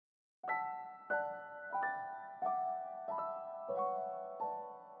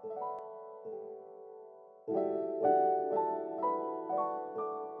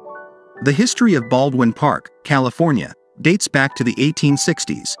The history of Baldwin Park, California, dates back to the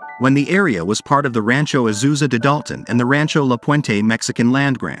 1860s, when the area was part of the Rancho Azusa de Dalton and the Rancho La Puente Mexican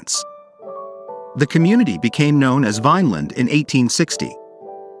land grants. The community became known as Vineland in 1860.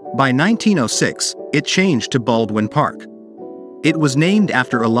 By 1906, it changed to Baldwin Park. It was named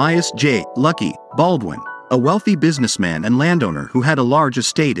after Elias J. Lucky Baldwin, a wealthy businessman and landowner who had a large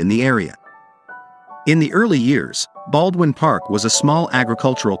estate in the area. In the early years, Baldwin Park was a small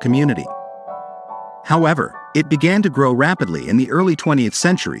agricultural community. However, it began to grow rapidly in the early 20th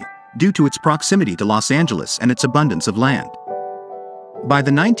century due to its proximity to Los Angeles and its abundance of land. By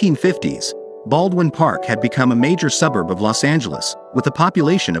the 1950s, Baldwin Park had become a major suburb of Los Angeles, with a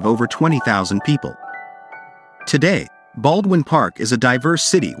population of over 20,000 people. Today, Baldwin Park is a diverse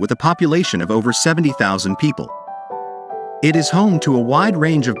city with a population of over 70,000 people. It is home to a wide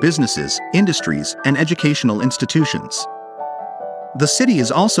range of businesses, industries, and educational institutions. The city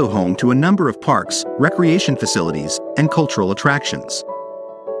is also home to a number of parks, recreation facilities, and cultural attractions.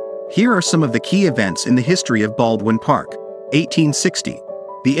 Here are some of the key events in the history of Baldwin Park. 1860.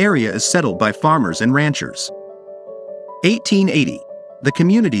 The area is settled by farmers and ranchers. 1880. The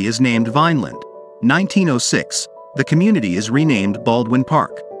community is named Vineland. 1906. The community is renamed Baldwin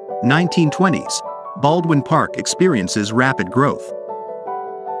Park. 1920s. Baldwin Park experiences rapid growth.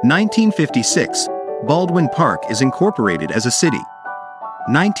 1956. Baldwin Park is incorporated as a city.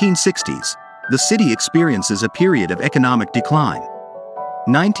 1960s. The city experiences a period of economic decline.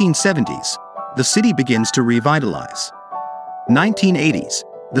 1970s. The city begins to revitalize. 1980s.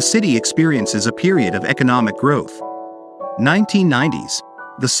 The city experiences a period of economic growth. 1990s.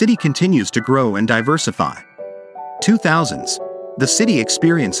 The city continues to grow and diversify. 2000s. The city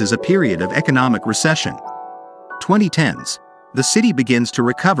experiences a period of economic recession. 2010s. The city begins to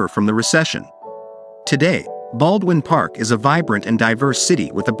recover from the recession. Today, Baldwin Park is a vibrant and diverse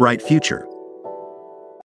city with a bright future.